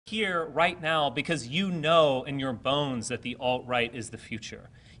here right now because you know in your bones that the alt-right is the future.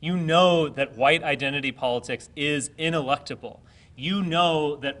 You know that white identity politics is ineluctable. You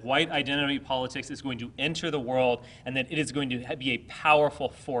know that white identity politics is going to enter the world and that it is going to be a powerful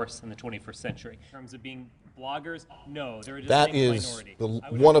force in the 21st century. In terms of being bloggers, no, they're just a minority.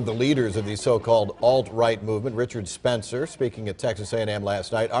 One of the leaders of the so-called alt-right movement, Richard Spencer, speaking at Texas A&M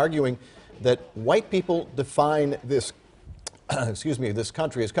last night, arguing that white people define this, this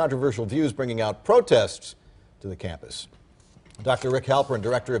country as controversial views, bringing out protests to the campus. Dr. Rick Halperin,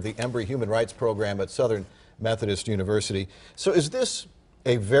 director of the Embry Human Rights Program at Southern Methodist University. So is this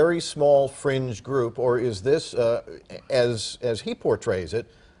a very small fringe group, or is this, as he portrays it,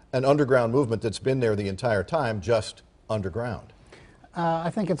 an underground movement that's been there the entire time, just underground? I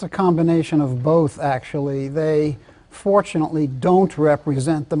think it's a combination of both, actually. They fortunately don't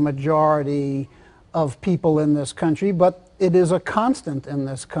represent the majority of people in this country, but it is a constant in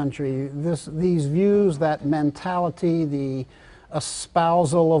this country. These views, that mentality, the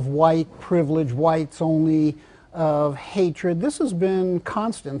espousal of white privilege, whites only, of hatred, this has been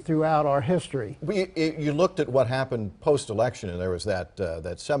constant throughout our history. You looked at what happened post-election, and there was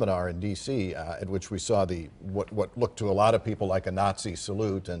that seminar in D.C. At which we saw what looked to a lot of people like a Nazi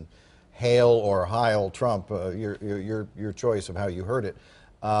salute, and hail or heil Trump, your choice of how you heard it.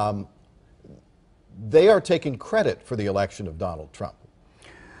 They are taking credit for the election of Donald Trump.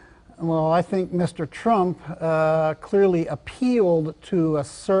 Well, I think Mr. Trump clearly appealed to a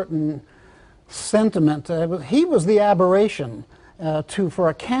certain sentiment. He was the aberration for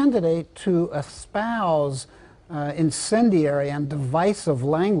a candidate to espouse incendiary and divisive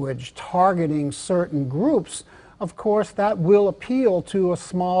language targeting certain groups. Of course, that will appeal to a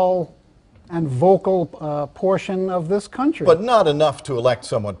small and vocal portion of this country. But not enough to elect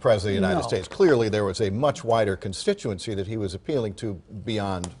someone president of the United States. Clearly, there was a much wider constituency that he was appealing to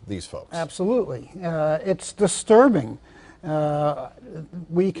beyond these folks. Absolutely. It's disturbing.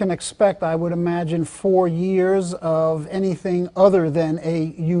 We can expect, I would imagine, 4 years of anything other than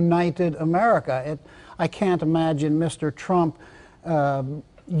a united America. I can't imagine Mr. Trump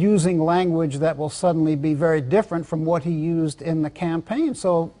using language that will suddenly be very different from what he used in the campaign.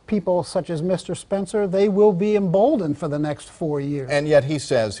 So people such as Mr. Spencer, they will be emboldened for the next 4 years. And yet he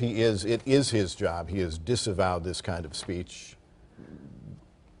says it is his job. He has disavowed this kind of speech,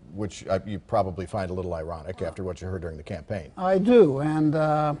 which you probably find a little ironic after what you heard during the campaign. I do, and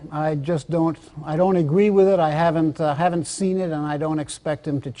I just don't agree with it. I haven't seen it, and I don't expect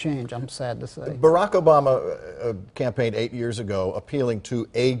him to change, I'm sad to say. Barack Obama campaigned 8 years ago appealing to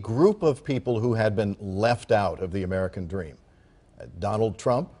a group of people who had been left out of the American dream. Donald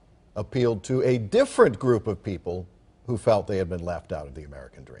Trump appealed to a different group of people who felt they had been left out of the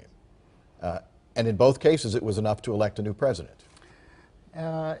American dream. And in both cases, it was enough to elect a new president.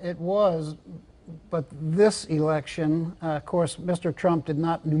 It was, but this election, of course, Mr. Trump did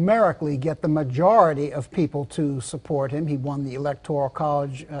not numerically get the majority of people to support him. He won the Electoral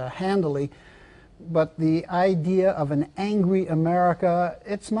College handily. But the idea of an angry America,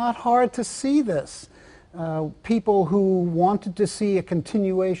 it's not hard to see this. People who wanted to see a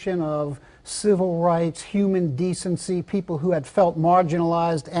continuation of civil rights, human decency, people who had felt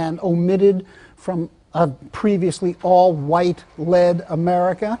marginalized and omitted from a previously all-white-led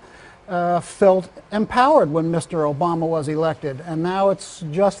America, felt empowered when Mr. Obama was elected, and now it's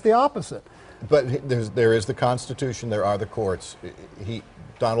just the opposite. But there is the Constitution, there are the courts.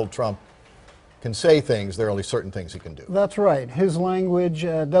 Donald Trump can say things, there are only certain things he can do. That's right. His language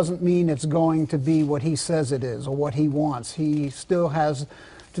doesn't mean it's going to be what he says it is or what he wants. He still has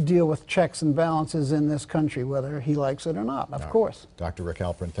to deal with checks and balances in this country, whether he likes it or not, of course. Dr. Rick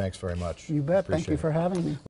Halperin, thanks very much. You bet. Thank you for having me.